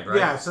 o'clock at night, right?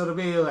 Yeah. So it'll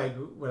be like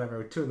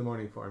 2 in the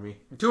morning for me.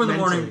 2 in the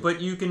morning, but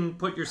you can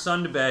put your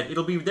son to bed.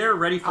 It'll be there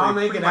ready for you. I'll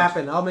make it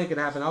happen. I'll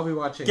be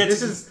watching. Hit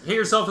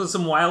yourself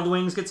some Wild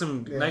Wings. Get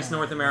some nice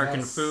North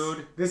American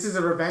food. This is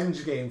a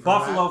revenge game.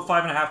 Buffalo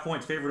 5.5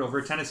 points favorite over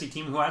a Tennessee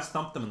team who has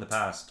thumped them in the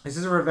past. This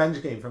is a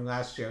revenge game from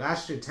last year.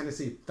 Last year,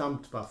 Tennessee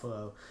thumped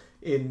Buffalo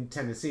in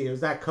Tennessee. It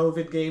was that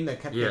COVID game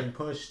that kept getting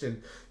pushed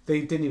and.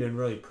 They didn't even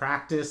really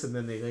practice, and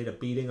then they laid a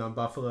beating on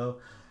Buffalo.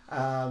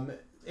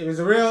 It was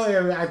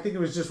I think it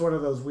was just one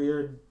of those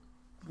weird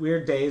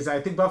days. I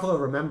think Buffalo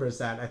remembers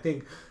that. I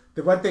think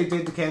that what they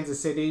did to Kansas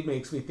City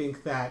makes me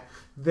think that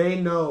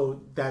they know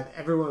that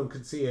everyone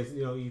could see if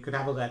you could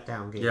have a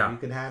letdown game. You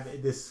could have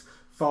this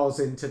falls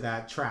into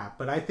that trap.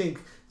 But I think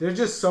they're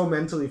just so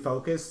mentally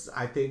focused.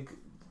 I think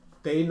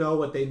they know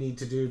what they need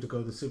to do to go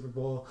to the Super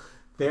Bowl.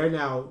 They're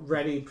now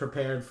ready,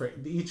 prepared for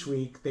each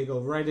week. They go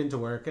right into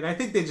work. And I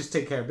think they just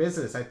take care of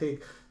business. I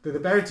think they're the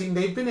better team.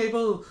 They've been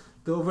able,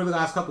 over the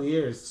last couple of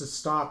years, to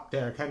stop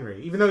Derrick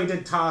Henry. Even though he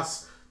did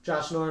toss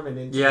Josh Norman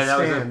into the stands. Yeah, that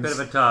was a bit of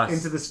a toss.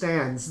 Into the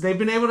stands. They've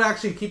been able to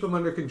actually keep him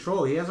under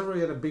control. He hasn't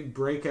really had a big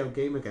breakout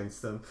game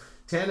against them.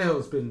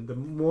 Tannehill's been the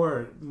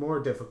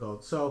more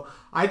difficult. So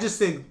I just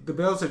think the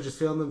Bills are just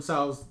feeling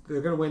themselves.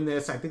 They're going to win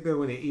this. I think they'll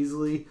win it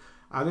easily.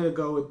 I'm going to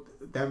go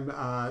with them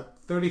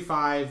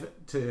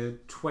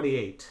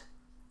 35-28.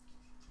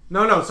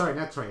 No, sorry,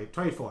 not 20.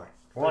 24.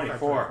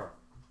 24.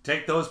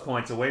 Take those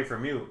points away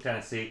from you,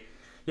 Tennessee.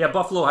 Yeah,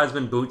 Buffalo has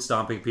been boot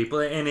stomping people,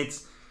 and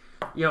it's,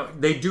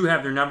 they do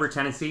have their number,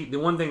 Tennessee. The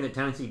one thing that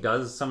Tennessee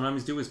does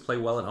sometimes do is play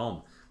well at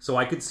home. So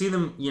I could see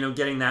them,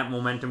 getting that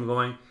momentum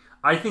going.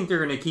 I think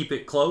they're going to keep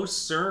it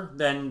closer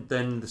than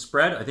the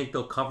spread. I think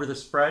they'll cover the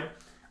spread.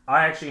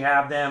 I actually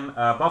have them,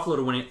 Buffalo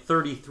to win it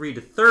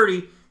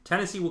 33-30.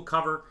 Tennessee will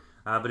cover,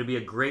 but it'll be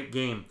a great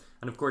game.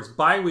 And, of course,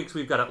 bye weeks,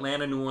 we've got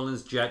Atlanta, New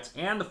Orleans, Jets,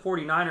 and the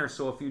 49ers.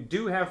 So if you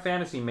do have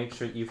fantasy, make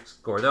sure you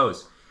score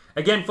those.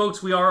 Again,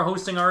 folks, we are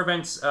hosting our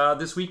events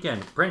this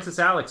weekend. Princess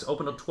Alex,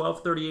 open till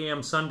 12:30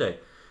 a.m. Sunday.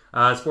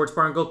 Sports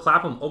Bar and Grill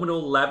Clapham, open till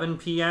 11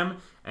 p.m.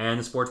 And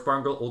the Sports Bar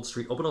and Grill Old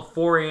Street, open till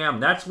 4 a.m.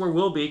 That's where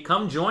we'll be.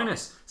 Come join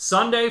us.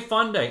 Sunday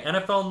Fun Day,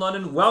 NFL in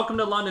London. Welcome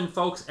to London,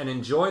 folks, and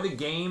enjoy the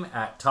game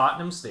at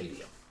Tottenham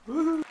Stadium.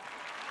 Woo-hoo.